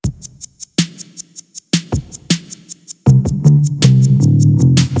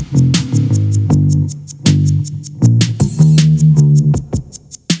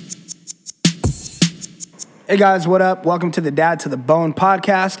Hey guys, what up? Welcome to the Dad to the Bone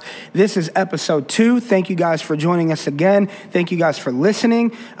podcast. This is episode 2. Thank you guys for joining us again. Thank you guys for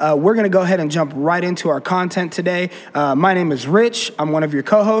listening. We're going to go ahead and jump right into our content today. My name is Rich. I'm one of your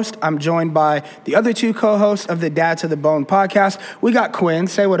co-hosts. I'm joined by the other 2 co-hosts of the Dad to the Bone podcast. We got Quinn.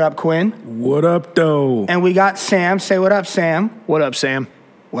 Say what up, Quinn. What up, though? And we got Sam. Say what up, Sam. What up, Sam?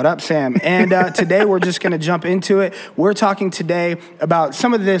 What up, Sam? And today we're just going to jump into it. We're talking today about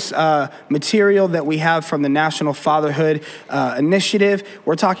some of this material that we have from the National Fatherhood Initiative.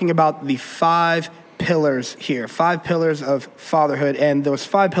 We're talking about the 5 pillars here, 5 pillars of fatherhood. And those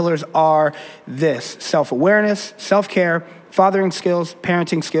 5 pillars are this: self-awareness, self-care, fathering skills,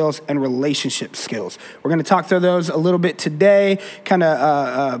 parenting skills, and relationship skills. We're going to talk through those a little bit today, kind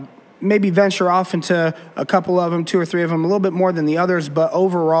of maybe venture off into a couple of them, 2 or 3 of them, a little bit more than the others. But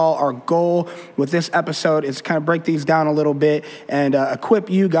overall, our goal with this episode is to kind of break these down a little bit and equip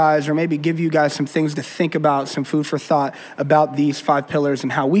you guys, or maybe give you guys some things to think about, some food for thought about these 5 pillars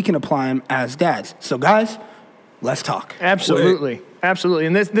and how we can apply them as dads. So guys, let's talk. Absolutely. Absolutely.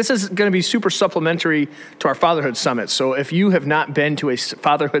 And this is going to be super supplementary to our Fatherhood Summit. So if you have not been to a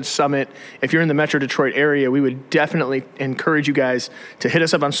Fatherhood Summit, if you're in the Metro Detroit area, we would definitely encourage you guys to hit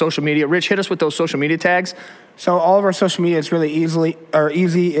us up on social media. Rich, hit us with those social media tags. So all of our social media is really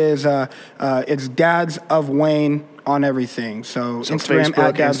easy is it's Dads of Wayne on everything. So Instagram Facebook,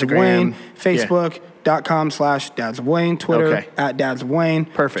 at Dads of Wayne, Facebook.com/Dads of Wayne, Twitter at Dads of Wayne.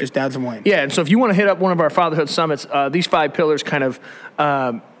 Perfect. Just Dads of Wayne. Yeah, and so if you want to hit up one of our Fatherhood Summits, these 5 pillars kind of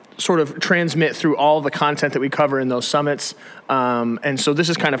sort of transmit through all the content that we cover in those summits. And so this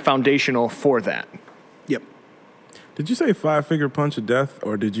is kind of foundational for that. Yep. Did you say 5-finger punch of death,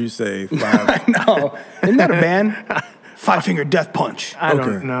 or did you say 5? No. Isn't that a band? 5-finger death punch. I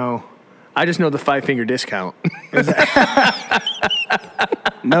don't know. I just know the 5-finger discount.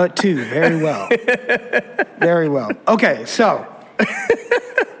 Know it too. Very well. Very well. Okay, so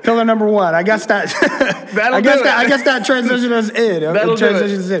pillar number 1. I guess that I guess that transition is in. That'll do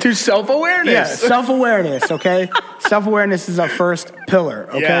it. To self-awareness. Yeah, self-awareness, okay? Self-awareness is our first pillar,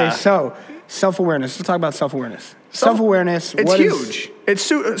 okay? Yeah. So, self-awareness. Let's talk about self-awareness. Self-awareness. It's huge.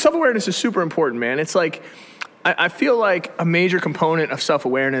 Self-awareness is super important, man. It's like, I feel like a major component of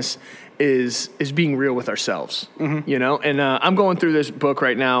self-awareness is being real with ourselves, you know? And I'm going through this book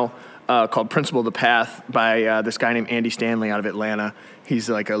right now called Principle of the Path by this guy named Andy Stanley out of Atlanta.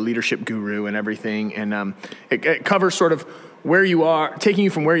 He's like a leadership guru and everything. And it covers sort of where you are, taking you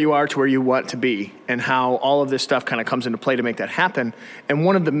from where you are to where you want to be, and how all of this stuff kind of comes into play to make that happen. And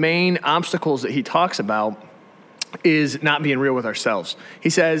one of the main obstacles that he talks about is not being real with ourselves. He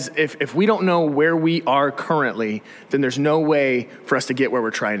says if we don't know where we are currently, then there's no way for us to get where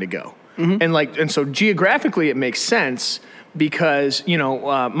we're trying to go. And so geographically it makes sense, because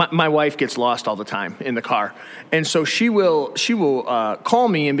my wife gets lost all the time in the car, and so she will call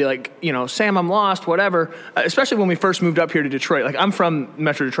me and be like, Sam, I'm lost, whatever. Especially when we first moved up here to Detroit. Like, I'm from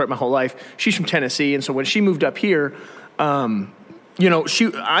Metro Detroit my whole life. She's from Tennessee, and so when she moved up here, I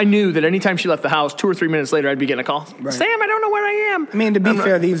knew that anytime she left the house, 2 or 3 minutes later, I'd be getting a call. Right. Sam, I don't know where I am. I mean, to be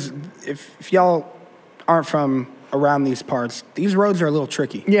fair, if y'all aren't from around these parts, these roads are a little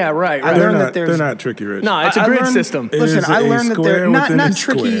tricky. Yeah, right. I learned that they're not tricky, Rich. No, it's a grid system. Listen, I learned that they're not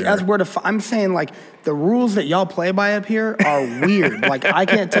tricky square. as where to. I'm saying, like, the rules that y'all play by up here are weird. Like, I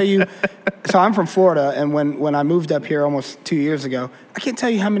can't tell you. So I'm from Florida, and when I moved up here almost 2 years ago, I can't tell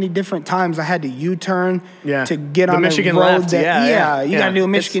you how many different times I had to U-turn to get on Michigan the road. Left. You got to do a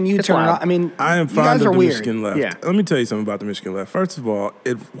Michigan U-turn. I mean, I am you fond guys of are the weird. Michigan Left. Yeah. Let me tell you something about the Michigan Left. First of all,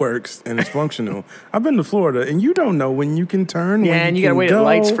 it works and it's functional. I've been to Florida, and you don't know when you can turn. Yeah, and you got to wait at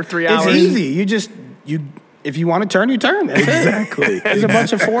lights for 3 hours. It's easy. If you want to turn, you turn. That's exactly. It. There's a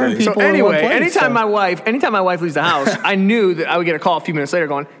bunch of foreign people. So anyway, in one place, anytime my wife leaves the house, I knew that I would get a call a few minutes later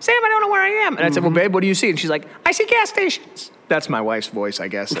going, Sam, I don't know where I am. And I said, well, babe, what do you see? And she's like, I see gas stations. That's my wife's voice, I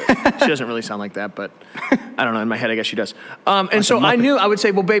guess. She doesn't really sound like that, but I don't know. In my head, I guess she does. And so I knew, I would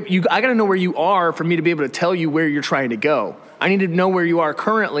say, well, babe, I got to know where you are for me to be able to tell you where you're trying to go. I need to know where you are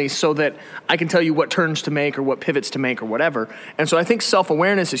currently so that I can tell you what turns to make or what pivots to make or whatever. And so I think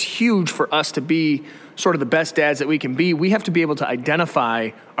self-awareness is huge for us to be sort of the best dads that we can be. We have to be able to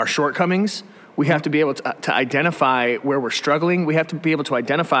identify our shortcomings. We have to be able to identify where we're struggling. We have to be able to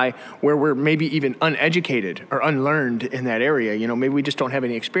identify where we're maybe even uneducated or unlearned in that area. Maybe we just don't have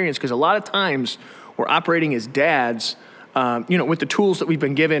any experience, because a lot of times we're operating as dads with the tools that we've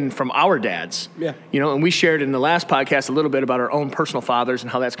been given from our dads. Yeah. And we shared in the last podcast a little bit about our own personal fathers and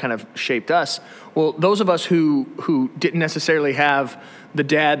how that's kind of shaped us. Well, those of us who didn't necessarily have the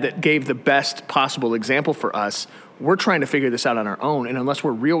dad that gave the best possible example for us, we're trying to figure this out on our own. And unless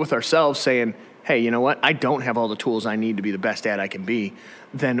we're real with ourselves saying, hey, you know what? I don't have all the tools I need to be the best dad I can be,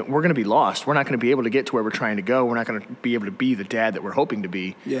 then we're going to be lost. We're not going to be able to get to where we're trying to go. We're not going to be able to be the dad that we're hoping to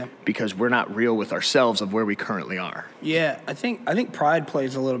be because we're not real with ourselves of where we currently are. Yeah, I think pride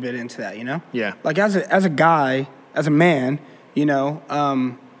plays a little bit into that, you know? Yeah. Like as a guy, as a man, you know,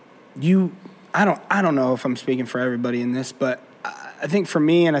 I don't know if I'm speaking for everybody in this, but I think for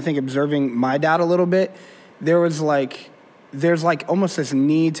me, and I think observing my dad a little bit, there's like almost this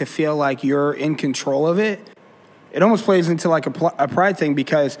need to feel like you're in control of it. It almost plays into like a pride thing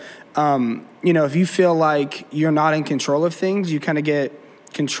because, you know, if you feel like you're not in control of things, you kind of get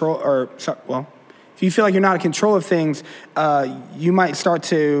if you feel like you're not in control of things, you might start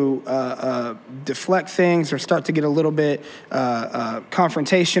to deflect things or start to get a little bit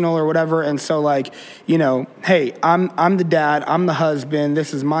confrontational or whatever. And so, like, you know, hey, I'm the dad, I'm the husband,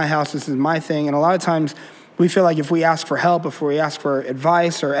 this is my house, this is my thing. And a lot of times we feel like if we ask for help, if we ask for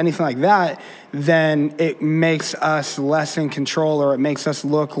advice or anything like that, then it makes us less in control, or it makes us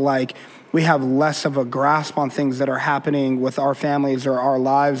look like we have less of a grasp on things that are happening with our families or our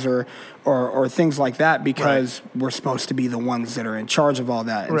lives or things like that, because we're supposed to be the ones that are in charge of all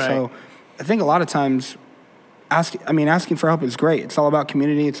that. And so I think a lot of times asking for help is great. It's all about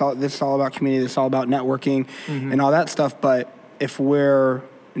community. This is all about community. It's all about networking and all that stuff. But if we're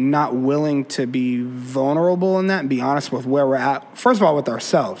not willing to be vulnerable in that and be honest with where we're at, first of all, with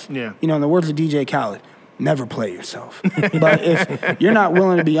ourselves. Yeah. You know, in the words of DJ Khaled, never play yourself. But if you're not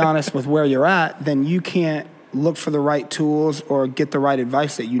willing to be honest with where you're at, then you can't look for the right tools or get the right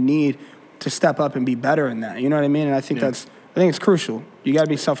advice that you need to step up and be better in that. You know what I mean? And I think I think it's crucial. You got to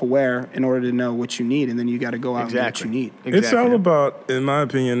be self-aware in order to know what you need, and then you got to go out and get what you need. Exactly. It's all about, in my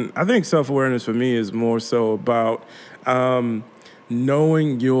opinion, I think self-awareness for me is more so about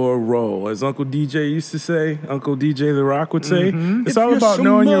knowing your role. As Uncle DJ used to say, Uncle DJ The Rock would say, it's all about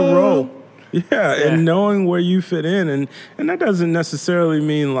knowing your role. Yeah, and knowing where you fit in. And that doesn't necessarily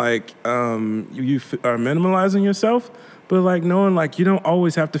mean like you are minimalizing yourself, but like knowing like you don't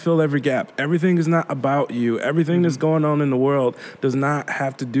always have to fill every gap. Everything is not about you. Everything that's going on in the world does not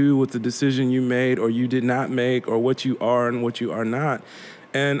have to do with the decision you made or you did not make or what you are and what you are not.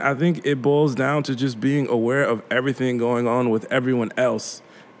 And I think it boils down to just being aware of everything going on with everyone else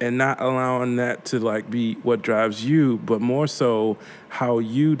and not allowing that to like be what drives you, but more so how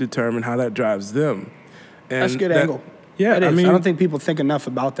you determine how that drives them. And that's a good angle. Yeah, I don't think people think enough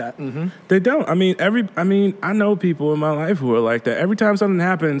about that. They don't. I mean, I know people in my life who are like that. Every time something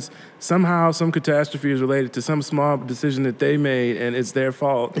happens, somehow some catastrophe is related to some small decision that they made, and it's their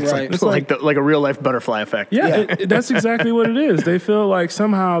fault. It's like a real life butterfly effect. Yeah, that's exactly what it is. They feel like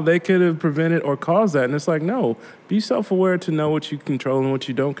somehow they could have prevented or caused that, and it's like, no, be self-aware to know what you control and what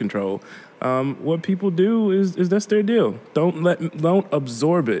you don't control. What people do is that's their deal. Don't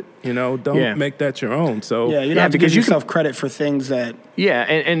absorb it. You know, don't make that your own. So you don't have to give yourself credit for things that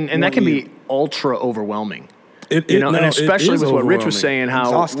and that can be ultra overwhelming. And especially with what Rich was saying,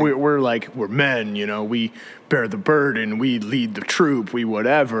 how we're men. You know, we bear the burden, we lead the troop, we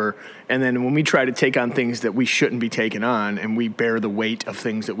whatever. And then when we try to take on things that we shouldn't be taking on, and we bear the weight of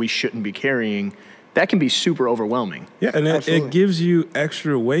things that we shouldn't be carrying, that can be super overwhelming. Yeah, and it gives you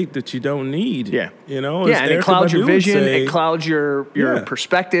extra weight that you don't need. Yeah. You know? And it clouds your vision, it clouds your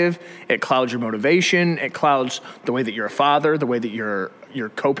perspective, it clouds your motivation, it clouds the way that you're a father, the way that you're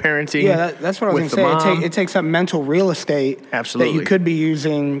co-parenting. Yeah, that's what I was going to say. It takes up mental real estate that you could be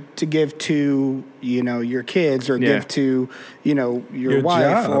using to give to, you know, your kids or give to, you know, your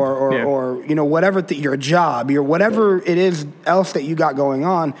wife job. or you know, whatever, your job, whatever it is else that you got going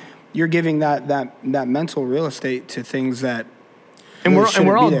on. You're giving that mental real estate to things that and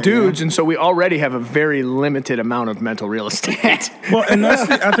we're all dudes, and so we already have a very limited amount of mental real estate. Well, and that's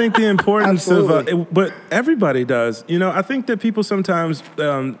I think the importance of but everybody does. You know, I think that people sometimes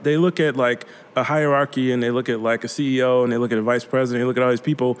they look at like a hierarchy and they look at like a CEO and they look at a vice president, they look at all these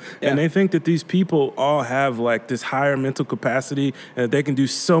people and they think that these people all have like this higher mental capacity and that they can do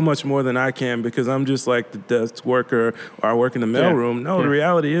so much more than I can because I'm just like the desk worker or I work in the mailroom. No, the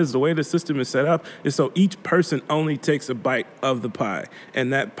reality is the way the system is set up is so each person only takes a bite of the pie,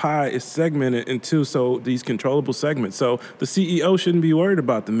 and that pie is segmented into these controllable segments. So the CEO shouldn't be worried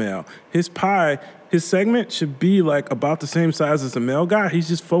about the mail. His segment should be like about the same size as the male guy. He's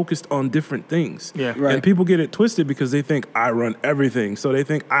just focused on different things. Yeah, right. And people get it twisted because they think I run everything. So they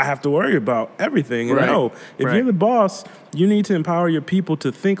think I have to worry about everything. And no, if you're the boss, you need to empower your people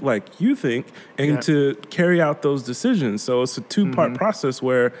to think like you think and to carry out those decisions. So it's a two-part process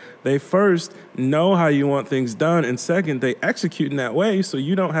where they first know how you want things done, and second, they execute in that way so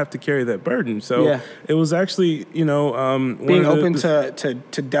you don't have to carry that burden. So it was actually, being open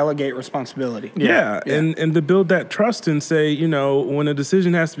to delegate responsibility. And to build that trust and say, when a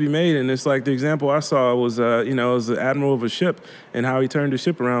decision has to be made, and it's like the example I saw was, was the admiral of a ship and how he turned his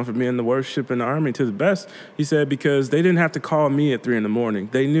ship around from being the worst ship in the Army to the best. He said, because they didn't have to call me at 3 a.m.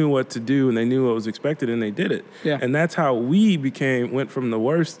 They knew what to do and they knew what was expected and they did it. Yeah. And that's how we went from the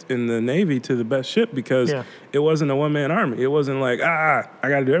worst in the Navy to the best ship, because it wasn't a one-man army. It wasn't like, I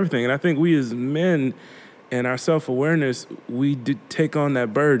got to do everything. And I think we as men and our self-awareness, we did take on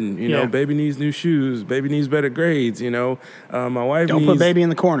that burden. Baby needs new shoes. Baby needs better grades. My wife Don't put baby in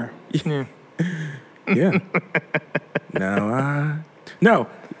the corner. Yeah. No,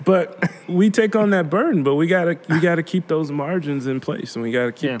 but we take on that burden, but we gotta keep those margins in place, and we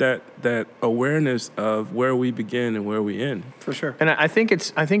gotta keep that awareness of where we begin and where we end. For sure. And I think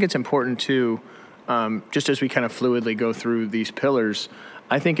it's important too, just as we kind of fluidly go through these pillars,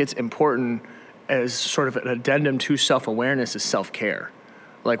 I think it's important as sort of an addendum to self-awareness is self-care.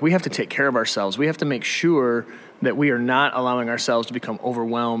 Like, we have to take care of ourselves. We have to make sure that we are not allowing ourselves to become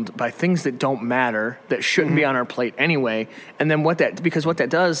overwhelmed by things that don't matter, that shouldn't be on our plate anyway. And then because what that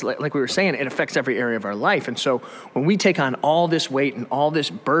does, like we were saying, it affects every area of our life. And so when we take on all this weight and all this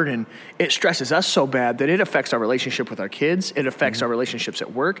burden, it stresses us so bad that it affects our relationship with our kids. It affects our relationships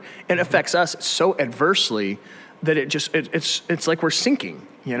at work. It affects us so adversely that it's like we're sinking,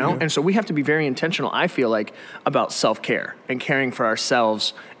 And so we have to be very intentional, I feel like, about self-care and caring for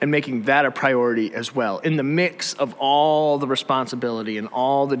ourselves and making that a priority as well. In the mix of all the responsibility and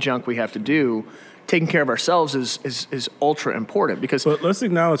all the junk we have to do, taking care of ourselves is ultra important, because... But let's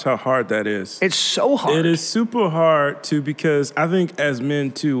acknowledge how hard that is. It's so hard. It is super hard because I think as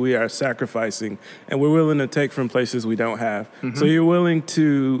men too, we are sacrificing and we're willing to take from places we don't have. Mm-hmm. So you're willing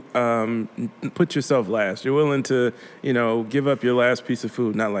to put yourself last. You're willing to, give up your last piece of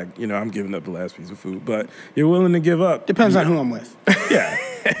food. Not like, I'm giving up the last piece of food, but you're willing to give up. Depends on who I'm with. Yeah.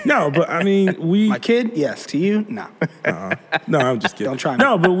 No, but I mean, My kid, yes. To you, no. No, I'm just kidding. Don't try me.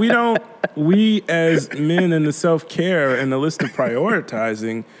 No, but we as men in the self-care and the list of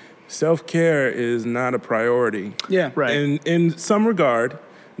prioritizing, self-care is not a priority. Yeah. Right. In some regard.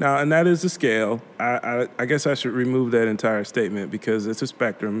 Now, and that is a scale. I guess I should remove that entire statement because it's a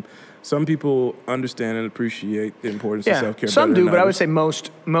spectrum. Some people understand and appreciate the importance of self-care. Some do, but I would say most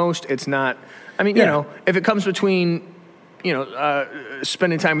it's not. I mean, if it comes between,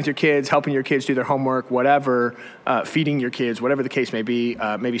 spending time with your kids, helping your kids do their homework, whatever, feeding your kids, whatever the case may be,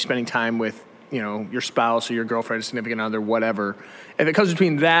 maybe spending time with, your spouse or your girlfriend, significant other, whatever. If it comes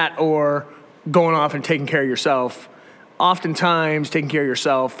between that or going off and taking care of yourself, oftentimes taking care of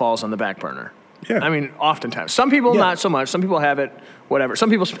yourself falls on the back burner. Yeah. I mean, oftentimes. Some people, not so much. Some people have it, whatever. Some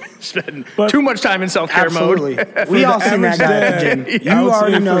people spend too much time in self-care absolutely. mode. We all seen that guy at the gym. You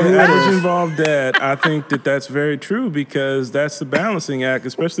already know who it average is. involved dad, I think that's very true, because that's the balancing act,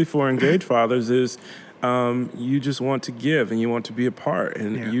 especially for engaged fathers, is you just want to give and you want to be a part.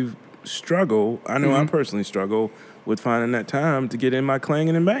 And you struggle, I know I personally struggle, with finding that time to get in my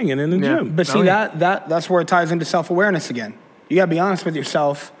clanging and banging in the gym. But see, that's where it ties into self-awareness again. You got to be honest with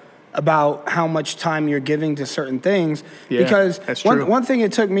yourself about how much time you're giving to certain things. Yeah, because that's true. One thing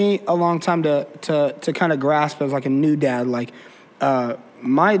it took me a long time to kind of grasp as like a new dad, like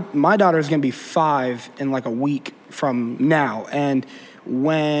my daughter is going to be 5 in like a week from now. And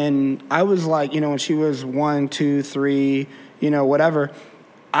when I was like, when she was 1, 2, 3, whatever,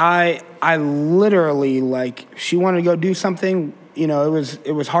 I literally, like, she wanted to go do something,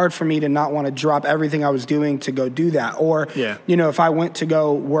 it was hard for me to not want to drop everything I was doing to go do that. Or, if I went to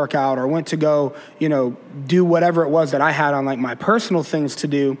go work out or went to go, do whatever it was that I had on like my personal things to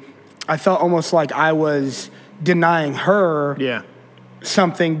do, I felt almost like I was denying her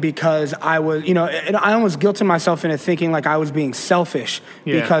something because I was, and I almost guilted myself into thinking like I was being selfish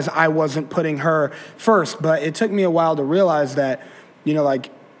because I wasn't putting her first. But it took me a while to realize that,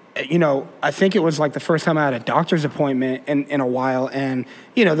 I think it was like the first time I had a doctor's appointment in a while. And,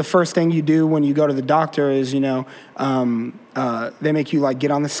 the first thing you do when you go to the doctor is, they make you like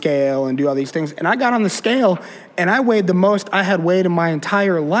get on the scale and do all these things. And I got on the scale and I weighed the most I had weighed in my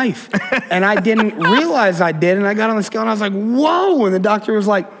entire life. And I didn't realize I did. And I got on the scale and I was like, whoa. And the doctor was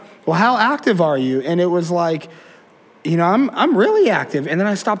like, well, how active are you? And it was like, I'm really active. And then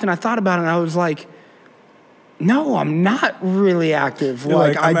I stopped and I thought about it and I was like, No, I'm not really active. You're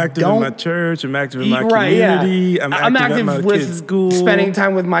like, I'm active in my church. I'm active in my community. Yeah. I'm active at my with kid's school. spending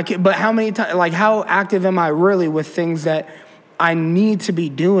time with my kid. But how many times? Like, how active am I really with things that I need to be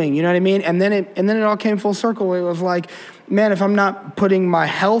doing? You know what I mean? And then it all came full circle. It was like, man, if I'm not putting my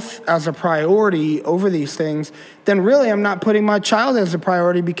health as a priority over these things, then really I'm not putting my child as a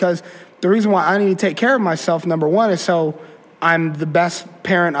priority, because the reason why I need to take care of myself, number one, is so I'm the best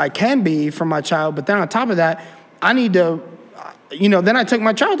parent I can be for my child. But then on top of that, I need to, then I took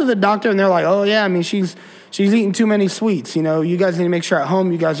my child to the doctor and they're like, oh yeah, I mean, she's eating too many sweets. You guys need to make sure at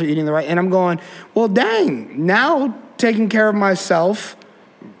home you guys are eating the right. And I'm going, well, dang, now taking care of myself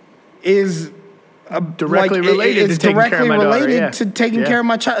is directly related to taking care of my daughter, to taking care of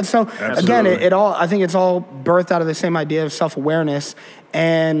my child. So again, I think it's all birthed out of the same idea of self-awareness,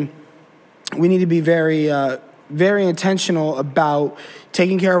 and we need to be very, very intentional about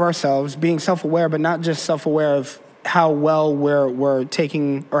taking care of ourselves, being self-aware, but not just self-aware of how well we're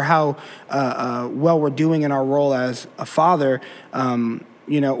taking, or how well we're doing in our role as a father, or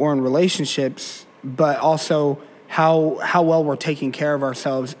in relationships, but also how well we're taking care of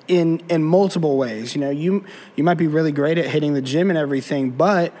ourselves in multiple ways. You might be really great at hitting the gym and everything,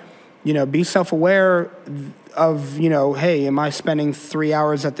 but be self-aware of, hey, am I spending 3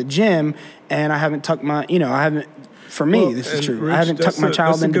 hours at the gym and I haven't tucked my, for me, this is true. Rich, I haven't tucked my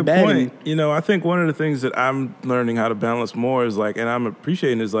child into bed. Point. I think one of the things that I'm learning how to balance more is and I'm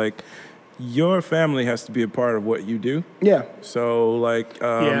appreciating is your family has to be a part of what you do. Yeah. So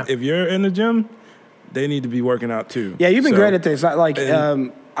if you're in the gym, they need to be working out too. Yeah, you've been great at this.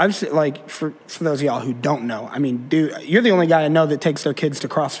 I've seen, for those of y'all who don't know, I mean, dude, you're the only guy I know that takes their kids to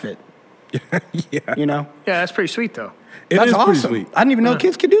CrossFit. Yeah. Yeah, that's pretty sweet though. That's awesome. Pretty sweet. I didn't even know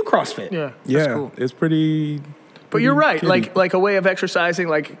kids could do CrossFit. Yeah. Yeah. That's cool. It's pretty. But you're right. Kidding. Like a way of exercising.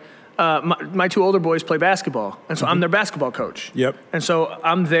 My two older boys play basketball, and so I'm their basketball coach. Yep. And so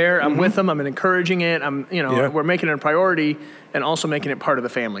I'm there. I'm with them. I'm encouraging it. We're making it a priority, and also making it part of the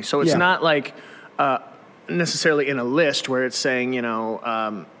family. So it's not necessarily in a list where it's saying,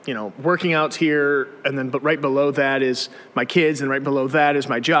 working out's here, and then but right below that is my kids, and right below that is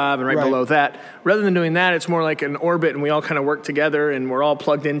my job, and right below that. Rather than doing that, it's more like an orbit, and we all kind of work together, and we're all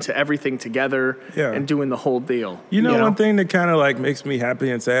plugged into everything together, and doing the whole deal. One thing that kind of makes me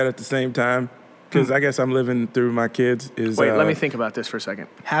happy and sad at the same time, because I guess I'm living through my kids, is... Wait, let me think about this for a second.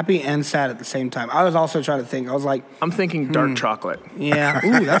 Happy and sad at the same time. I was also trying to think. I was like... I'm thinking dark chocolate. Yeah.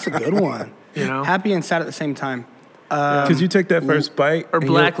 Ooh, that's a good one. Happy and sad at the same time. Because you take that first bite, or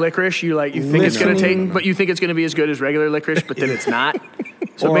black licorice, you think it's gonna take, but you think it's gonna be as good as regular licorice, but then it's not.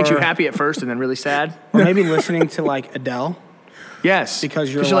 So it makes you happy at first and then really sad. Or maybe listening to Adele. Yes,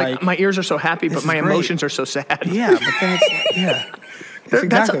 because you're like, my ears are so happy, but my emotions are so sad. Yeah, but then it's That's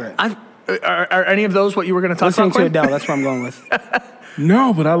exactly right. Are any of those what you were going to talk about? Listening to Adele, that's what I'm going with.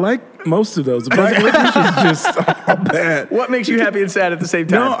 No, but I like most of those. The black licorice is just all bad. What makes you happy and sad at the same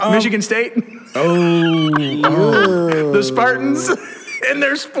time? No, Michigan State? The Spartans and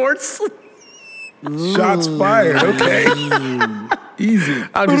their sports? Shots fired. Okay. Easy.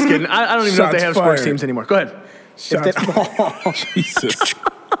 I'm just kidding. I don't even know if they have sports teams anymore. Go ahead. Shots fired. Jesus.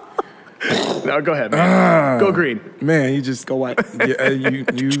 No, go ahead, man. Go green. Man, you just go white. You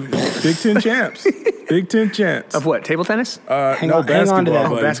Big Ten champs. Big Ten champs. Of what? Table tennis? Hang on to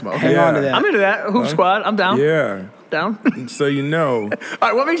that. Oh, basketball. Hang on to that. I'm into that. Hoop squad. I'm down. Yeah. Down. So you know. All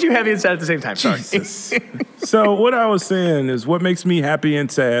right, what makes you happy and sad at the same time? Sorry. Jesus. So what I was saying is what makes me happy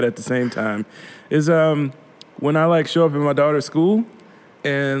and sad at the same time is when I show up at my daughter's school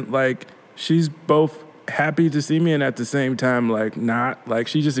and she's both happy to see me and at the same time not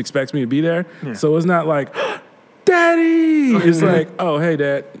she just expects me to be there. Yeah. So it's not Daddy. It's oh hey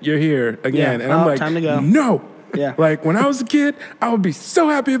Dad, you're here again. And I'm time to go. No. Yeah. When I was a kid, I would be so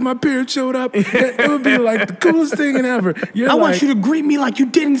happy if my parents showed up. It would be the coolest thing ever. I want you to greet me like you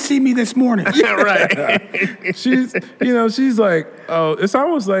didn't see me this morning. Yeah, right. She's oh, it's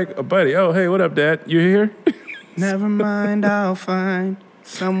almost like a buddy. Oh, hey, what up, Dad? You here? Never mind, I'll find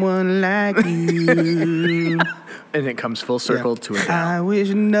someone like you. And it comes full circle to it. I wish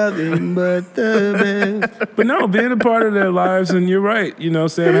nothing but the best. But no, being a part of their lives, and you're right,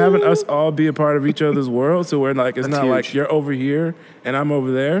 Sam, having us all be a part of each other's world, so we're it's not huge. You're over here and I'm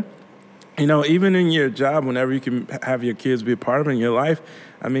over there. Even in your job, whenever you can have your kids be a part of it in your life,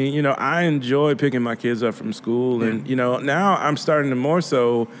 I mean, I enjoy picking my kids up from school, and, now I'm starting to more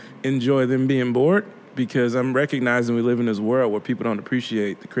so enjoy them being bored. Because I'm recognizing we live in this world where people don't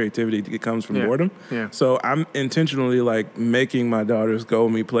appreciate the creativity that comes from boredom. Yeah. So I'm intentionally making my daughters go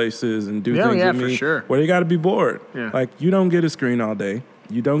me places and do things with me for sure. where they got to be bored. Yeah. You don't get a screen all day.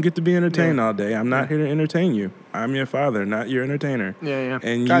 you don't get to be entertained all day. I'm not here to entertain you. I'm your father, not your entertainer. Yeah.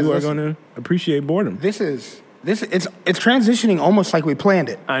 And Guys, you are listen. going to appreciate boredom. It's transitioning almost like we planned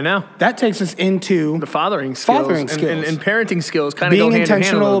it. I know. That takes us into The fathering skills, and parenting skills kind of go being hand in hand a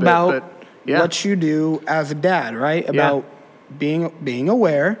intentional little about bit, but yeah. what you do as a dad, right? About being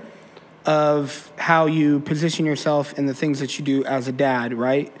aware of how you position yourself in the things that you do as a dad,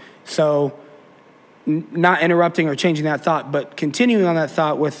 right? So not interrupting or changing that thought, but continuing on that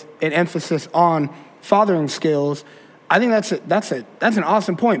thought with an emphasis on fathering skills. I think that's an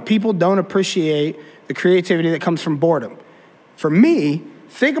awesome point. People don't appreciate the creativity that comes from boredom. For me,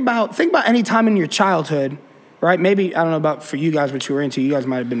 think about any time in your childhood, right? Maybe, I don't know about for you guys what you were into. You guys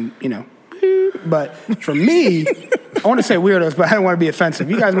might have been, but for me, I want to say weirdos, but I don't want to be offensive.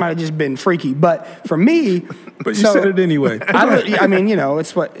 You guys might have just been freaky, but for me, But you said it anyway. I mean,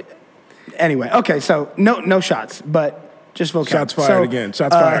 it's what. Anyway, okay, so no shots, but just vocab. Shots fired again.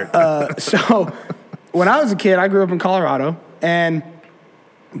 Shots fired. So when I was a kid, I grew up in Colorado, and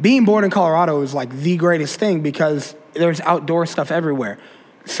being born in Colorado is like the greatest thing because there's outdoor stuff everywhere.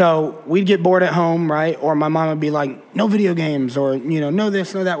 So we'd get bored at home, right? Or my mom would be like, no video games, or, no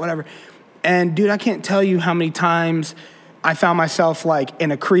this, no that, whatever. And dude, I can't tell you how many times I found myself like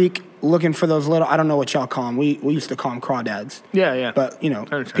in a creek looking for those little, I don't know what y'all call them. We used to call them crawdads. Yeah. But,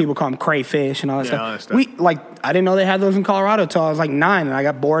 understand. people call them crayfish and all that Yeah, all that stuff. stuff. I didn't know they had those in Colorado till I was like 9, and I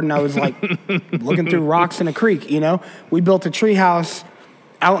got bored and I was like looking through rocks in a creek, We built a tree house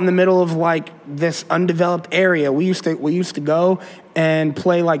out in the middle of like this undeveloped area. We used to go and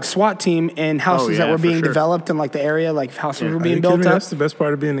play like SWAT team in houses that were for being sure. developed in like the area, like houses were Are being you built kidding me? up. That's the best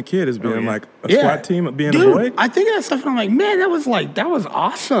part of being a kid is being like a Yeah. SWAT team, being Dude, a boy. I think of that stuff and I'm like, man, that was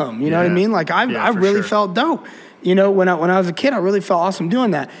awesome. You know what I Yeah. mean? Like I for really sure. felt dope. When I was a kid, I really felt awesome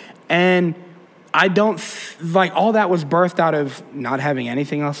doing that. And I don't like all that was birthed out of not having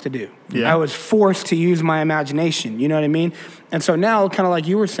anything else to do. Yeah. I was forced to use my imagination. You know what I mean? And so now, kind of like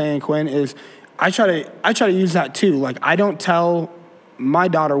you were saying, Quinn, is I try to use that too. Like I don't tell my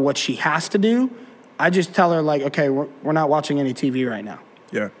daughter what she has to do. I just tell her like, okay, we're not watching any TV right now.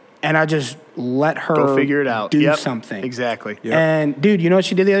 Yeah. And I just let her Go figure it out. do Yep. something. Exactly. Yep. And dude, you know what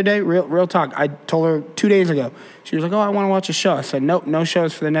she did the other day? Real talk. I told her 2 days ago. She was like, "Oh, I want to watch a show." I said, "Nope, no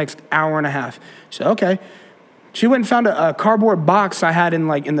shows for the next hour and a half." She said, "Okay." She went and found a cardboard box I had in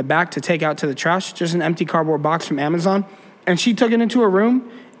the back to take out to the trash, just an empty cardboard box from Amazon, and she took it into her room.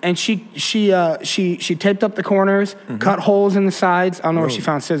 And she taped up the corners, cut holes in the sides. I don't know where she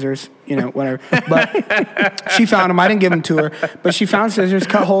found scissors, whatever. But she found them. I didn't give them to her. But she found scissors,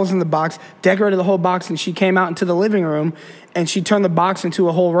 cut holes in the box, decorated the whole box, and she came out into the living room and she turned the box into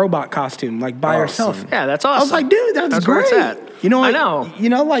a whole robot costume, like by herself. Yeah, that's awesome. I was like, dude, that's where great. it's at. You know what? I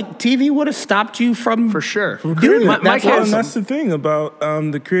know. Like TV would have stopped you from For sure. doing My that. That's kids- Well, awesome. and that's the thing about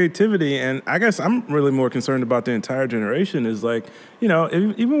the creativity, and I guess I'm really more concerned about the entire generation is like,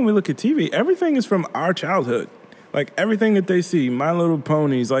 even when we look at TV, everything is from our childhood. Like everything that they see, My Little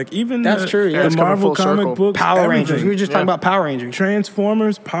Ponies, like even That's true, yeah. the It's coming Marvel full comic circle. books, Power Rangers. everything. We were just talking about Power Rangers.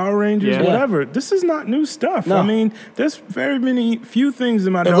 Transformers, Power Rangers, Yeah. whatever. This is not new stuff. No. I mean, there's few things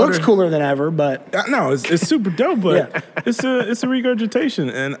in my It daughter. looks cooler than ever, but No, it's super dope, but Yeah. it's a regurgitation,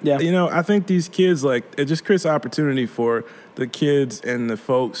 and Yeah. I think these kids it just creates opportunity for the kids and the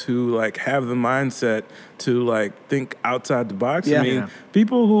folks who have the mindset to think outside the box. Yeah. I mean, Yeah.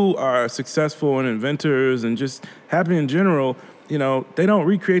 people who are successful and inventors and just happy in general, they don't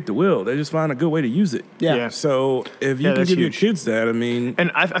recreate the wheel. They just find a good way to use it. Yeah. Yeah. So if you Yeah, can that's give your huge. kids that, I mean, And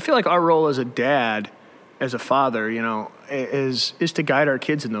I feel like our role as a dad, as a father, is to guide our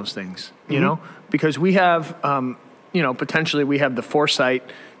kids in those things, because we have, potentially we have the foresight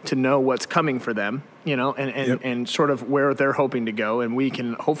to know what's coming for them, and sort of where they're hoping to go, and we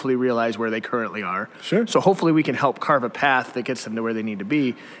can hopefully realize where they currently are. Sure. So hopefully we can help carve a path that gets them to where they need to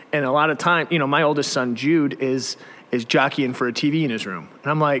be. And a lot of time, my oldest son Jude is jockeying for a TV in his room,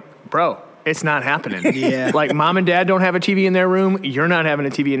 and I'm like, bro, it's not happening. Yeah. Like mom and dad don't have a TV in their room. You're not having a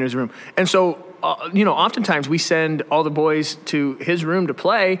TV in his room. And so, oftentimes we send all the boys to his room to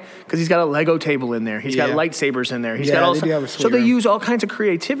play because he's got a Lego table in there. He's got Yeah. lightsabers in there. He's Yeah, got all they do have a so sweet they room. use all kinds of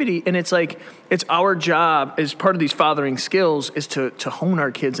creativity. And it's like, it's our job as part of these fathering skills is to hone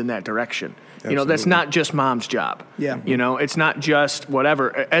our kids in that direction. That's Absolutely. not just mom's job. Yeah. It's not just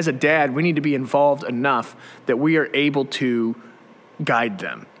whatever. As a dad, we need to be involved enough that we are able to guide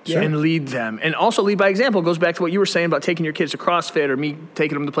them. Sure. And lead them. And also lead by example. It goes back to what you were saying about taking your kids to CrossFit or me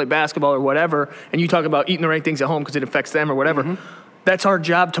taking them to play basketball or whatever. And you talk about eating the right things at home because it affects them or whatever. Mm-hmm. That's our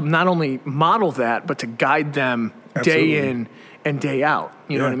job to not only model that, but to guide them Absolutely. day in and day out.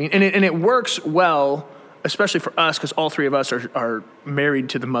 You know Yeah. what I mean? And it works well especially for us, because all three of us are married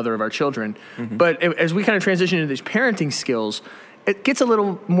to the mother of our children. But as we kind of transition into these parenting skills, it gets a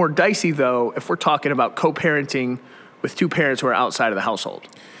little more dicey, though, if we're talking about co-parenting with two parents who are outside of the household,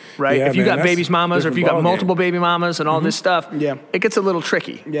 right? Yeah, if you man, got baby's mamas or if you got multiple baby mamas and all this stuff, it gets a little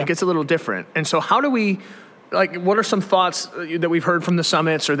tricky. Yeah. It gets a little different. And so how do we, like, what are some thoughts that we've heard from the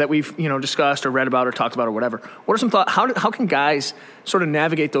summits or that we've, discussed or read about or talked about or whatever? What are some thoughts? How can guys sort of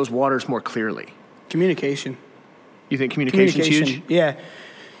navigate those waters more clearly? Communication. You think communication's huge? Yeah.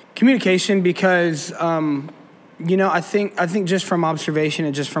 Communication, because, I think just from observation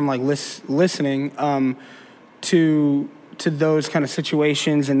and just from like listening to those kind of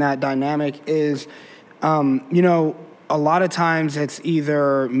situations and that dynamic is, a lot of times it's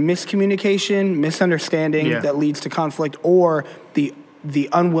either miscommunication, misunderstanding that leads to conflict, or the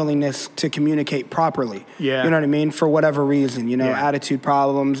unwillingness to communicate properly. Yeah. You know what I mean? For whatever reason, attitude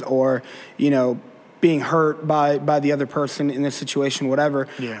problems or, being hurt by the other person in this situation, whatever.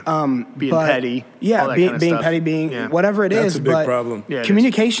 Yeah. Being petty. Yeah, all that being kind of stuff. petty, whatever it is. That's a big but problem. Yeah, it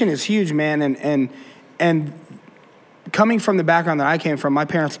communication is huge, man. And coming from the background that I came from, my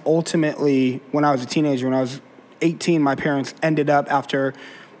parents ultimately, when I was a teenager, when I was 18, my parents ended up after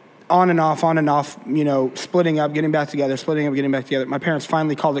on and off, splitting up, getting back together, splitting up, getting back together. My parents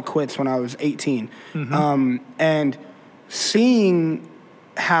finally called it quits when I was 18. And seeing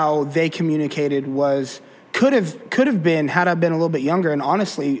how they communicated could have been, had I been a little bit younger, and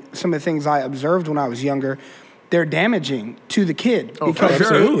honestly, some of the things I observed when I was younger, they're damaging to the kid because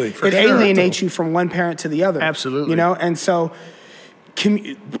Absolutely. it alienates you from one parent to the other. Absolutely. And so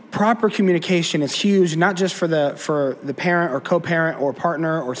proper communication is huge, not just for the parent or co-parent or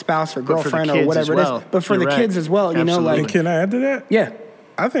partner or spouse or girlfriend or whatever it is, but for the kids as well. Absolutely. And can I add to that? Yeah.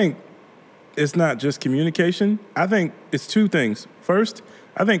 I think it's not just communication. I think it's two things. First,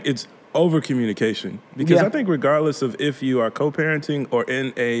 I think it's over communication, because I think regardless of if you are co-parenting or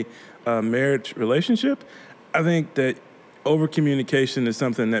in a marriage relationship, I think that over communication is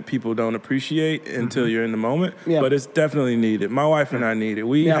something that people don't appreciate until you're in the moment, but it's definitely needed. My wife and I need it.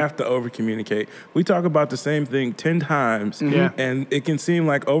 We have to over communicate. We talk about the same thing 10 times, and it can seem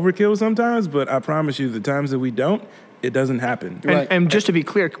like overkill sometimes, but I promise you the times that we don't, it doesn't happen. And just to be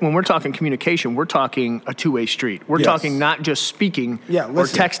clear, when we're talking communication, we're talking a two-way street. We're talking not just speaking or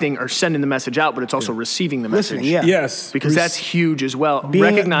texting or sending the message out, but it's also receiving the message. Yes. Because that's huge as well.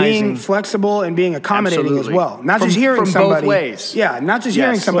 Being flexible and being accommodating as well. Not just hearing somebody. From both ways. Yeah, not just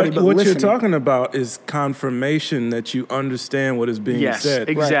hearing somebody, but what listening. you're talking about is confirmation that you understand what is being said.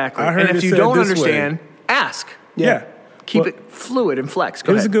 Exactly. I heard and if you don't understand, ask. Yeah. Keep it fluid and flex.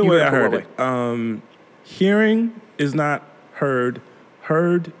 Here's a good way I heard it. Hearing is not heard.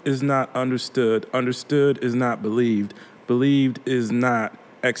 Heard is not understood. Understood is not believed. Believed is not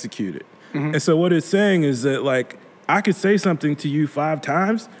executed. And so what it's saying is that, like, I could say something to you 5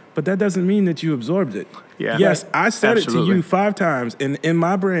 times, but that doesn't mean that you absorbed it. Yeah. Yes, I said it to you 5 times, and in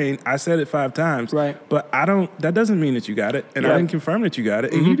my brain, I said it 5 times. Right. But that doesn't mean that you got it, and I didn't confirm that you got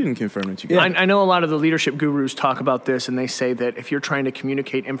it, and you didn't confirm that you got it. I know a lot of the leadership gurus talk about this, and they say that if you're trying to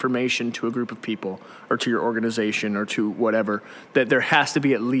communicate information to a group of people or to your organization or to whatever, that there has to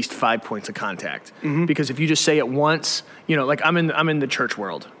be at least 5 points of contact. Because if you just say it once, like I'm in the church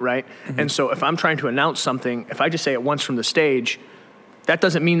world, right? And so if I'm trying to announce something, if I just say it once from the stage, that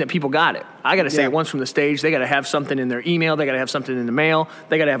doesn't mean that people got it. I got to say it once from the stage. They got to have something in their email. They got to have something in the mail.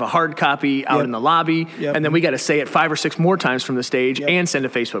 They got to have a hard copy out in the lobby. And then we got to say it 5 or 6 more times from the stage and send a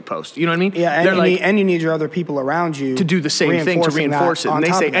Facebook post. You know what I mean? Yeah, and you need your other people around you to do the same thing, to reinforce it. And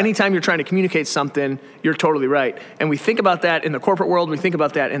they say anytime you're trying to communicate something, you're totally right. And we think about that in the corporate world. We think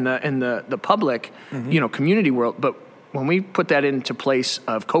about that in the public, community world. But when we put that into place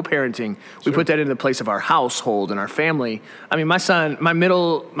of co-parenting, we put that into the place of our household and our family. I mean, my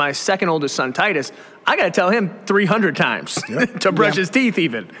second oldest son, Titus, I got to tell him 300 times to brush his teeth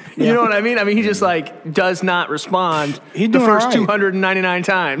even. You know what I mean? I mean, he just does not respond the first 299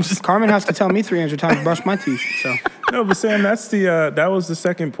 times. Carmen has to tell me 300 times to brush my teeth. So. No, but Sam, that was the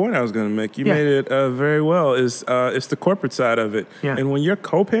second point I was going to make. You made it very well. It's the corporate side of it. Yeah. And when you're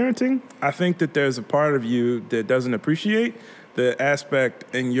co-parenting, I think that there's a part of you that doesn't appreciate the aspect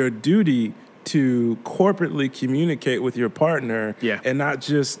and your duty to corporately communicate with your partner and not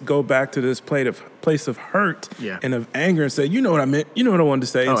just go back to this place of hurt and of anger and say, you know what I meant, you know what I wanted to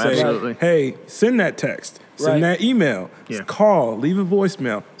say, and say, absolutely. Hey, send that text, send that email, call, leave a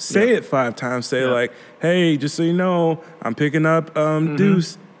voicemail, say it 5 times, say like, hey, just so you know, I'm picking up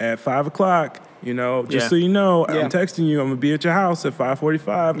Deuce at 5 o'clock. Just so you know, I'm texting you, I'm going to be at your house at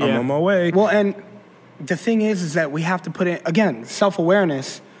 5:45, I'm on my way. Well, and the thing is that we have to put in, again,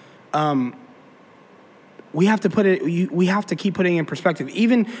 self-awareness. we have to put it. We have to keep putting it in perspective,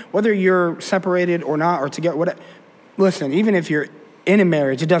 even whether you're separated or not, or together. What? Listen, even if you're in a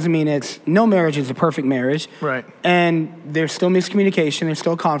marriage, it doesn't mean no marriage is a perfect marriage. Right. And there's still miscommunication, there's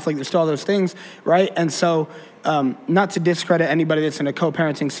still conflict, there's still all those things, right? And so, not to discredit anybody that's in a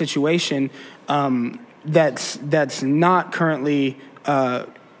co-parenting situation that's not currently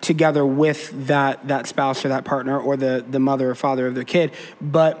together with that spouse or that partner or the mother or father of their kid,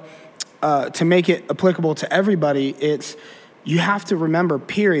 but to make it applicable to everybody, you have to remember,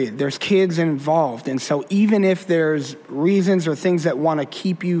 period, there's kids involved. And so even if there's reasons or things that want to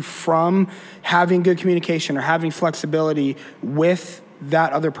keep you from having good communication or having flexibility with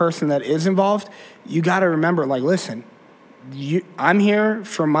that other person that is involved, you got to remember, like, listen, I'm here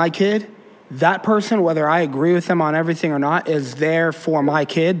for my kid. That person, whether I agree with them on everything or not, is there for my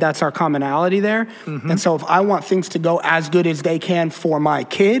kid. That's our commonality there. Mm-hmm. And so if I want things to go as good as they can for my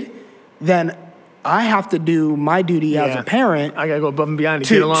kid, then I have to do my duty as a parent. I got to go above and beyond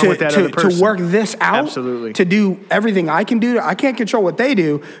to get along with that other person. To work this out. Absolutely. To do everything I can do. I can't control what they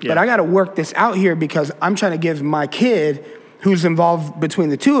do, but I got to work this out here because I'm trying to give my kid, who's involved between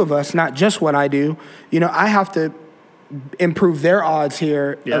the two of us, not just what I do, I have to improve their odds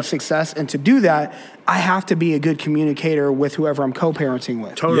here of success. And to do that, I have to be a good communicator with whoever I'm co-parenting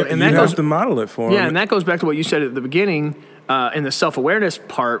with. Totally. And that have to model it for them. Yeah, and that goes back to what you said at the beginning. In the self-awareness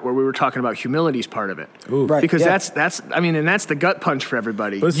part where we were talking about humility's part of it. Ooh. Right. Because that's that's the gut punch for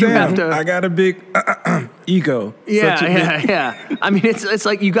everybody. But Sam, I got a big ego. Yeah. I mean, it's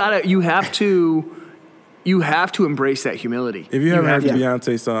like you have to embrace that humility. If you haven't heard the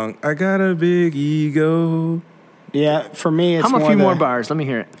Beyonce song, I got a big ego. Yeah, for me, it's a few more bars. Let me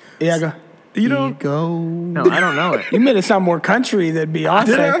hear it. Yeah, go. You don't go. No, I don't know it. You made it sound more country than Beyonce.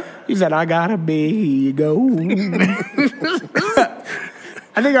 Did I? You said, I got a big ego.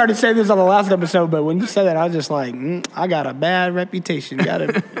 I think I already said this on the last episode, but when you said that, I was just like, I got a bad reputation.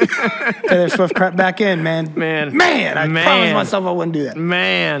 Taylor Swift crept back in, man. I promised myself I wouldn't do that.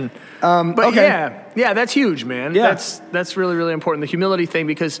 Man. But okay. yeah, that's huge, man. Yeah. That's really, really important, the humility thing,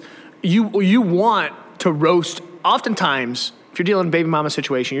 because you want to roast. Oftentimes, if you're dealing with a baby mama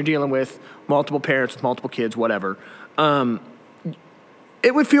situation, you're dealing with multiple parents with multiple kids, whatever.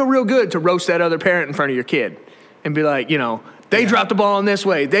 It would feel real good to roast that other parent in front of your kid and be like, they dropped the ball in this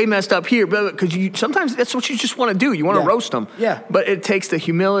way, they messed up here, because sometimes that's what you just want to do. You want to roast them. Yeah. But it takes the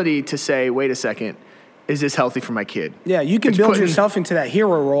humility to say, wait a second, is this healthy for my kid? Yeah, you can build yourself into that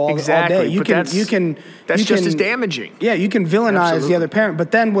hero role all day. That's just as damaging. Yeah, you can villainize the other parent,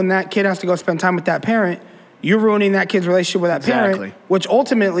 but then when that kid has to go spend time with that parent, you're ruining that kid's relationship with that parent, which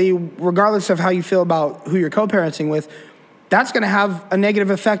ultimately, regardless of how you feel about who you're co-parenting with, that's going to have a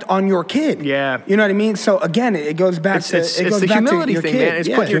negative effect on your kid. Yeah. You know what I mean? So again, it goes back to it's the humility thing, man. It's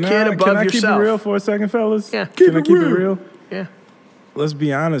put your kid above yourself. Can I keep it real for a second, fellas? Yeah. Can I keep it real? Yeah. Let's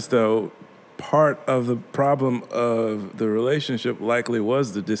be honest, though. Part of the problem of the relationship likely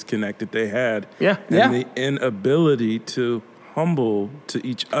was the disconnect that they had. Yeah. And the inability to humble to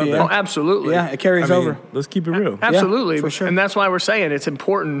each other. Yeah. Oh, absolutely. Yeah, it carries over. Let's keep it real. Absolutely. Yeah, for sure. And that's why we're saying it's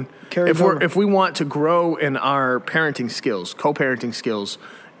important if we want to grow in our parenting skills, co-parenting skills,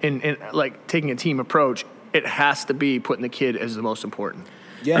 in like taking a team approach, it has to be putting the kid as the most important.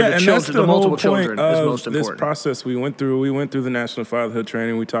 Yeah, and that's the multiple whole point children is most of important. This process we went through. We went through the National Fatherhood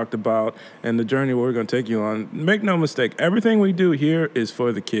Training we talked about, and the journey we're going to take you on. Make no mistake, everything we do here is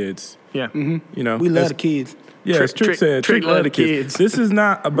for the kids. Yeah. Mm-hmm. We love the kids. Yeah, as Trick said, Trick love the kids. This is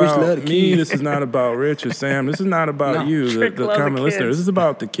not about me. This is not about Rich or Sam. This is not about you, the common listener. This is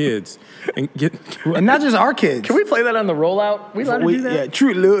about the kids. And not just our kids. Can we play that on the rollout? We allowed to do that? Yeah,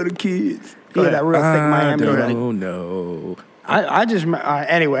 Trick love the kids. Yeah, that real thick Miami. Oh, no. I just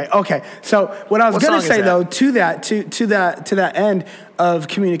anyway. Okay, so what I was going to say though to that end of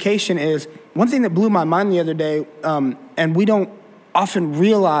communication is one thing that blew my mind the other day, and we don't often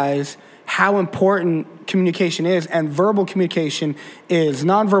realize how important communication is, and verbal communication is.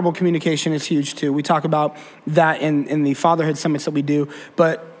 Nonverbal communication is huge too. We talk about that in the fatherhood summits that we do,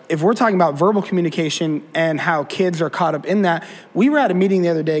 but if we're talking about verbal communication and how kids are caught up in that, we were at a meeting the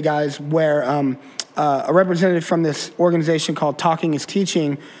other day, guys, where a representative from this organization called Talking is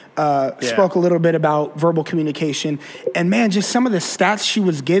Teaching spoke a little bit about verbal communication. And man, just some of the stats she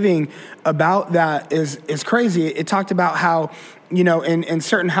was giving about that is crazy. It talked about how, in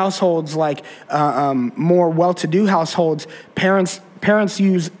certain households, like more well-to-do households, parents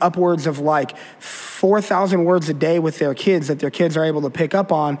use upwards of like 4,000 words a day with their kids that their kids are able to pick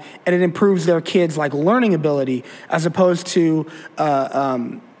up on, and it improves their kids' like learning ability, as opposed to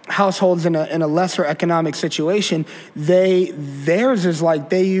households in a lesser economic situation, theirs is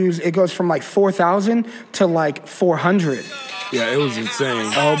like it goes from like 4,000 to like 400. Yeah, it was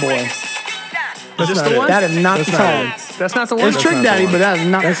insane. Oh boy, Is this the one? that is not the song. That's not the one. It's Trick not the Daddy, one. but that is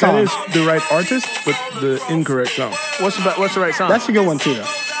not the That song. is the right artist, but the incorrect song. What's the right song? That's a good one too, though.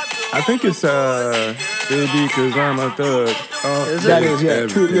 I think it's Baby, 'cause I'm a thug. Oh, Is it? That is, yeah.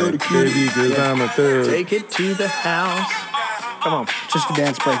 True, Baby, 'cause I'm a thug. Take it to the house. Come on, Just a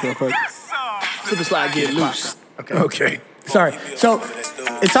dance break, real quick. slip and slide, get loose. Okay. Okay. Sorry. So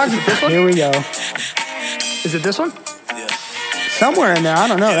it talks. this one? Here we go. Is it this one? Somewhere in there, I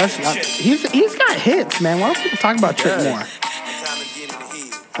don't know. That's not, he's got hits, man. Why don't people talk about Trick more?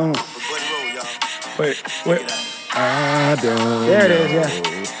 Wait. I don't There it is. Yeah.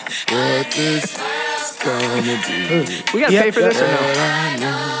 know what this gonna do. We gotta Yep, pay for this or no?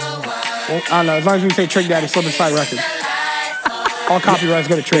 I don't know. As long as we say Trick Daddy, Slip and Slide Records. All copyrights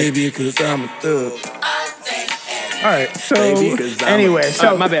go to Trick. Baby, 'cause I'm a thug. All right, so Baby, 'cause I'm Anyway,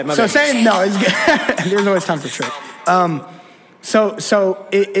 so my bad. So saying no, it's good. There's always time for Trick. So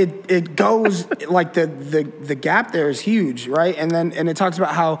it goes like the gap there is huge, right? And it talks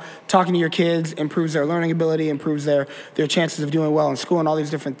about how talking to your kids improves their learning ability, improves their chances of doing well in school, and all these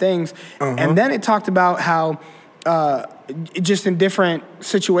different things. And then it talked about how just in different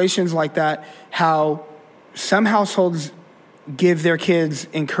situations like that, how some households give their kids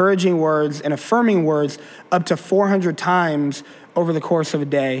encouraging words and affirming words up to 400 times over the course of a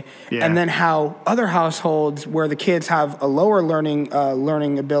day, and then how other households where the kids have a lower learning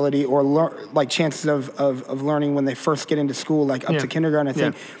ability or like chances of learning when they first get into school, like up to kindergarten, I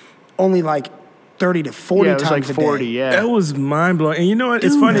think, only like 30 to 40 Yeah, it was times like a 40. day. Yeah. that was mind blowing. And you know what?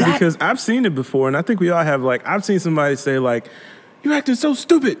 It's Dude, funny that- because I've seen it before, and I think we all have. Like, I've seen somebody say, like, "You're acting so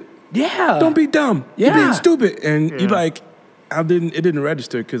stupid. Yeah. Don't be dumb. You're Yeah. being stupid." And you Yeah. like, it didn't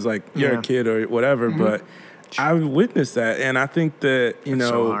register because like you're a kid or whatever. But I witnessed that, and I think that you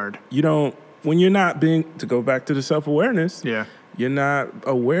That's know so hard. you don't when you're not being to go back to the self awareness. Yeah. You're not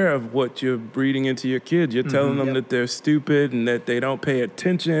aware of what you're breeding into your kids. You're telling them that they're stupid and that they don't pay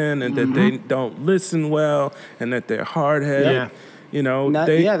attention and that they don't listen well and that they're hard-headed. Yeah. You know,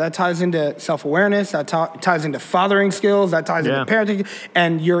 That ties into self-awareness. That ties into fathering skills. That ties into parenting.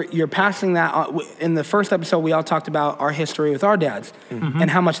 And you're passing that on. In the first episode, we all talked about our history with our dads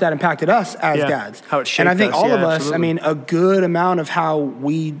and how much that impacted us as Yeah. dads. How it shaped and I think us. all Yeah, of us, absolutely. I mean, a good amount of how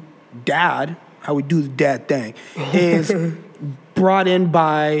we do the dad thing is brought in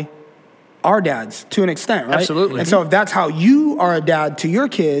by our dads to an extent, right? Absolutely. And so if that's how you are a dad to your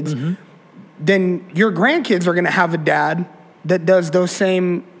kids, then your grandkids are going to have a dad that does those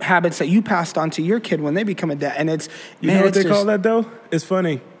same habits that you passed on to your kid when they become a dad. And it's, You man, know what it's they just, call that though? It's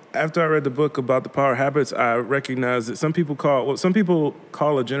funny. After I read the book about the power of habits, I recognized that some people call a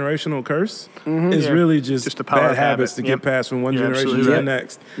generational curse is really just the power bad of habits habit. to get passed from one You're generation to absolutely the right.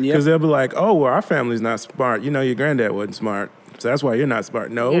 next. Because they'll be like, "Oh, well, our family's not smart. You know, your granddad wasn't smart, so that's why you're not smart."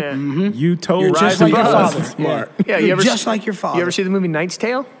 No, Yeah. you told You're just me like your I wasn't father. smart. Yeah, You're you ever just like your father. You ever see the movie Knight's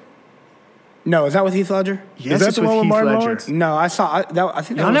Tale? No, is that with Heath Ledger? Yes, that it's the one with Heath Martin Ledger. Lawrence? No, I think that Y'all one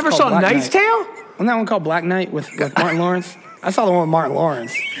was never called saw Black Knight's Knight. Tale? Wasn't that one called Black Knight with Martin Lawrence? I saw the one with Martin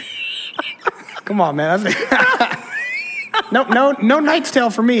Lawrence. Come on, man. No Knight's Tale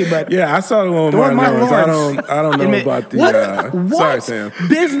for me, but Yeah, I saw the one with the one Martin Martin Lawrence. Lawrence. I don't know Admit- about the. what Sorry, Sam.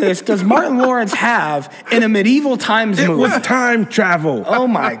 business does Martin Lawrence have in a medieval times It movie? was time travel. Oh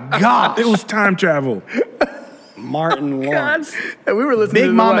my God! It was time travel. Martin Lawrence. And we were listening Big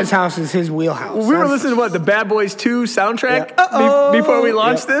to Mama's what? house is his wheelhouse. We were listening to what, the Bad Boys 2 soundtrack Yeah. before we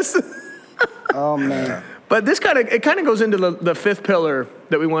launched this? Oh man. But this kind of goes into the fifth pillar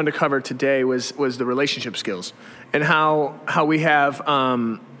that we wanted to cover today was the relationship skills and how we have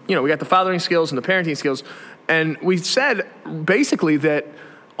we got the fathering skills and the parenting skills, and we said basically that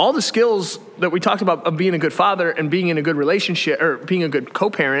all the skills that we talked about of being a good father and being in a good relationship or being a good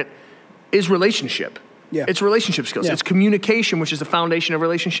co-parent is relationship. Yeah. It's relationship skills. Yeah. It's communication, which is the foundation of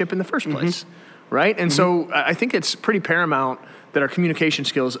relationship in the first place, right? And so I think it's pretty paramount that our communication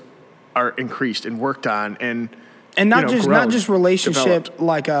skills are increased and worked on and not grown, just relationship developed.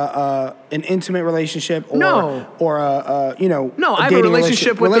 like an intimate relationship or No. or a No, I have a dating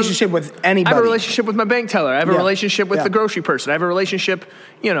relationship with anybody. I have a relationship with my bank teller. I have a Yeah. relationship with Yeah. the grocery person. I have a relationship,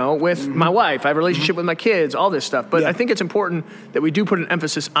 with my wife. I have a relationship with my kids, all this stuff. But Yeah. I think it's important that we do put an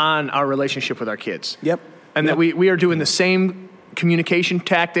emphasis on our relationship with our kids. Yep. And Yep. that we are doing the same communication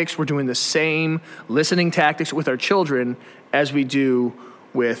tactics, we're doing the same listening tactics with our children as we do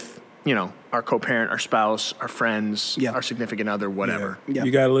with, our co-parent, our spouse, our friends, Yeah. our significant other, whatever. Yeah.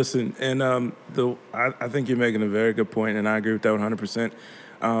 You got to listen. And I think you're making a very good point, and I agree with that 100%.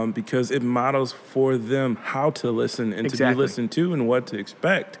 because it models for them how to listen and to be listened to and what to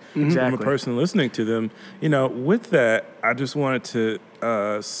expect from a person listening to them. With that, I just wanted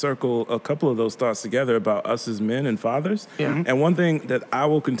to circle a couple of those thoughts together about us as men and fathers. Yeah. And one thing that I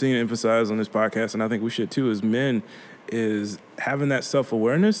will continue to emphasize on this podcast, and I think we should too, as men, is having that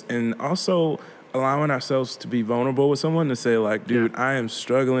self-awareness and also allowing ourselves to be vulnerable with someone to say, like, dude, I am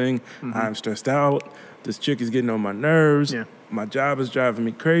struggling. I'm stressed out. This chick is getting on my nerves. Yeah. My job is driving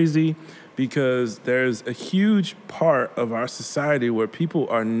me crazy, because there's a huge part of our society where people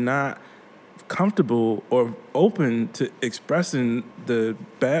are not comfortable or open to expressing the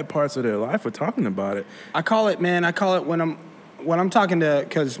bad parts of their life or talking about it. I call it when I'm talking to,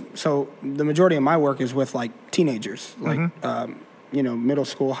 because so the majority of my work is with like teenagers, like middle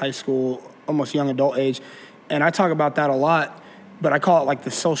school, high school, almost young adult age, and I talk about that a lot, but I call it like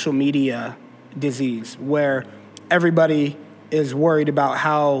the social media disease, where everybody is worried about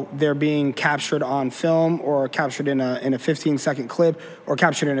how they're being captured on film or captured in a 15-second clip or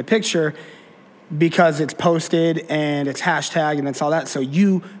captured in a picture, because it's posted and it's hashtag and it's all that. So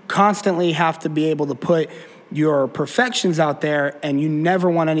you constantly have to be able to put your perfections out there, and you never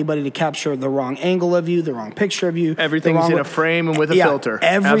want anybody to capture the wrong angle of you, the wrong picture of you. Everything's in a frame and with a filter.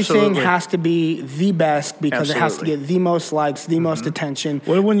 Everything has to be the best, because it has to get the most likes, the most attention.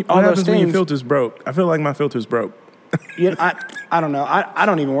 What happens when your filter's broke? I feel like my filter's broke. I don't know. I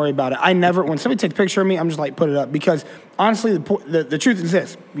don't even worry about it. I never, when somebody takes a picture of me, I'm just like, put it up. Because honestly, the truth is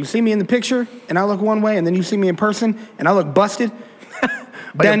this. You see me in the picture and I look one way, and then you see me in person and I look busted.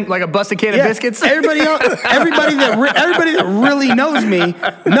 Like a busted can of biscuits. Everybody that really knows me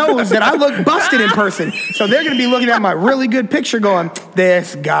knows that I look busted in person. So they're going to be looking at my really good picture going,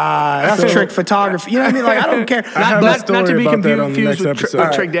 this guy, that's trick photography. You know what I mean? Like, I don't care. Not to be confused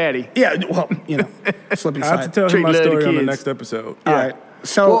with Trick Daddy. Yeah, well, slip I have to tell him my story on the next episode. All right.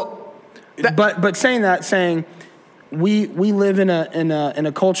 So, but saying we live in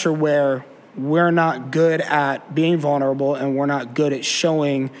a culture where we're not good at being vulnerable, and we're not good at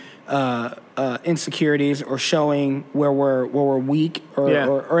showing insecurities or showing where we're weak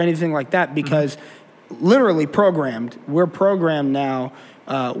or anything like that, because literally we're programmed now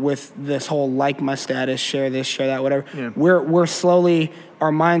with this whole like my status, share this, share that, whatever. Yeah. We're slowly,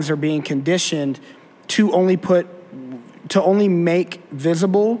 our minds are being conditioned to only make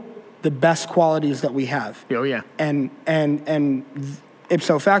visible the best qualities that we have. Oh yeah. And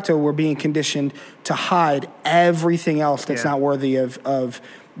ipso facto, we're being conditioned to hide everything else that's not worthy of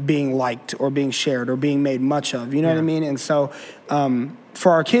being liked or being shared or being made much of. You know what I mean? And so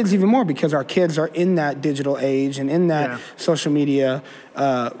for our kids even more, because our kids are in that digital age and in that social media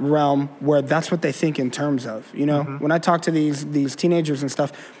realm where that's what they think in terms of. When I talk to these teenagers and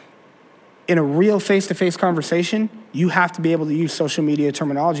stuff, in a real face-to-face conversation, you have to be able to use social media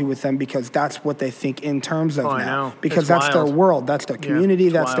terminology with them, because that's what they think in terms of now. Because that's their world, that's their community,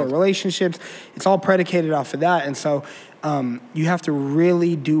 that's their relationships. It's all predicated off of that. And so you have to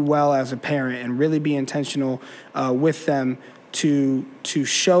really do well as a parent and really be intentional with them to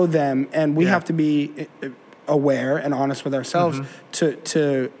show them. And we have to be aware and honest with ourselves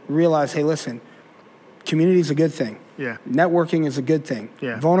to realize, hey, listen, community is a good thing. Yeah. Networking is a good thing.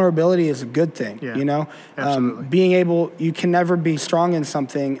 Yeah. Vulnerability is a good thing. Yeah. Absolutely. You can never be strong in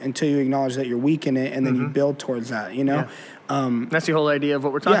something until you acknowledge that you're weak in it, and then you build towards that. Yeah. That's the whole idea of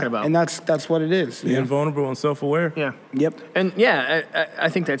what we're talking about. And that's what it is. Being vulnerable and self-aware. Yeah. Yep. And I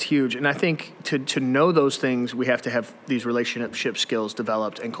think that's huge. And I think to know those things, we have to have these relationship skills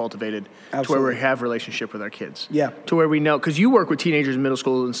developed and cultivated to where we have relationship with our kids. Yeah. To where we know, because you work with teenagers in middle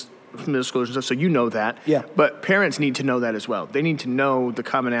schoolers and stuff, so you know that. Yeah. But parents need to know that as well. They need to know the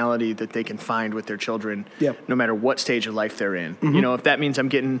commonality that they can find with their children, no matter what stage of life they're in. If that means I'm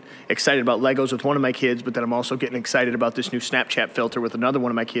getting excited about Legos with one of my kids, but then I'm also getting excited about this new Snapchat filter with another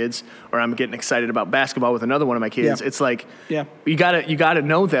one of my kids, or I'm getting excited about basketball with another one of my kids. It's like, you gotta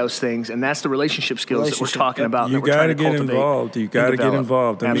know those things, and that's the relationship skills that we're talking about. You gotta get involved. You gotta get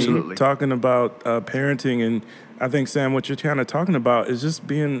involved. Absolutely. Talking about parenting, and I think, Sam, what you're kind of talking about is just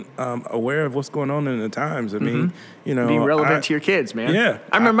being aware of what's going on in the times. I mean, being relevant to your kids, man. Yeah.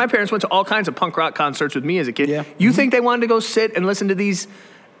 I remember my parents went to all kinds of punk rock concerts with me as a kid. Yeah. You think they wanted to go sit and listen to these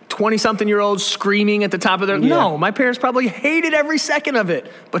 20-something-year-olds screaming at the top of their... No, my parents probably hated every second of it,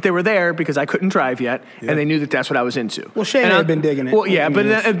 but they were there because I couldn't drive yet, and they knew that that's what I was into. Well, Shane had been digging it. Well, yeah,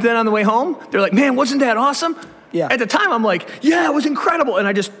 but then on the way home, they're like, man, wasn't that awesome? Yeah. At the time, I'm like, yeah, it was incredible. And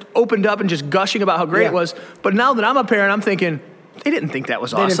I just opened up and just gushing about how great it was. But now that I'm a parent, I'm thinking, they didn't think that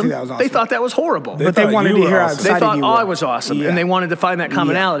was awesome. They thought that was horrible. But they wanted to hear how excited you were. They thought I was awesome. Yeah. And they wanted to find that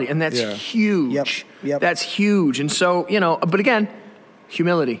commonality. And that's huge. Yep. That's huge. And so, but again,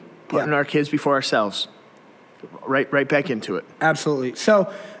 Humility, putting our kids before ourselves. Right back into it. Absolutely.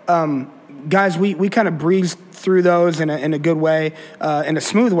 So, guys, we kind of breezed through those in a good way, in a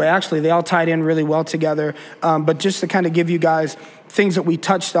smooth way, actually. They all tied in really well together. But just to kind of give you guys things that we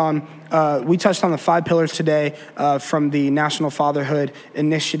touched on the 5 pillars today from the National Fatherhood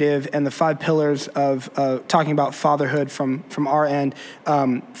Initiative and the 5 pillars of talking about fatherhood from our end.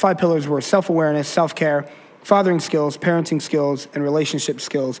 5 pillars were self-awareness, self-care, fathering skills, parenting skills, and relationship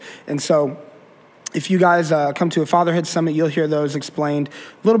skills. And so if you guys come to a Fatherhood Summit, you'll hear those explained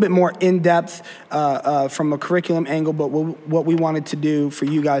a little bit more in-depth from a curriculum angle, but what we wanted to do for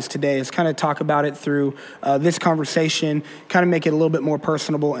you guys today is kind of talk about it through this conversation, kind of make it a little bit more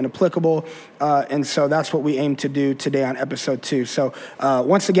personable and applicable, and so that's what we aim to do today on episode 2. So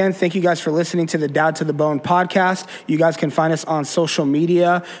once again, thank you guys for listening to the Dad to the Bone podcast. You guys can find us on social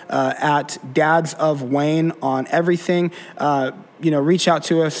media at Dads of Wayne on everything. Reach out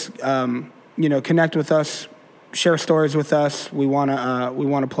to us. Connect with us, share stories with us. We want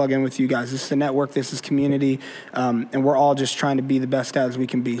to plug in with you guys. This is a network. This is community, and we're all just trying to be the best dads we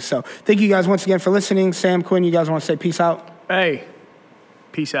can be. So thank you guys once again for listening. Sam, Quinn, you guys want to say peace out? Hey,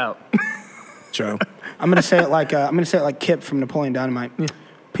 peace out. Joe. I'm gonna say it like Kip from Napoleon Dynamite. Yeah.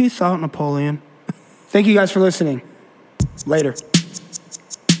 Peace out, Napoleon. Thank you guys for listening. Later.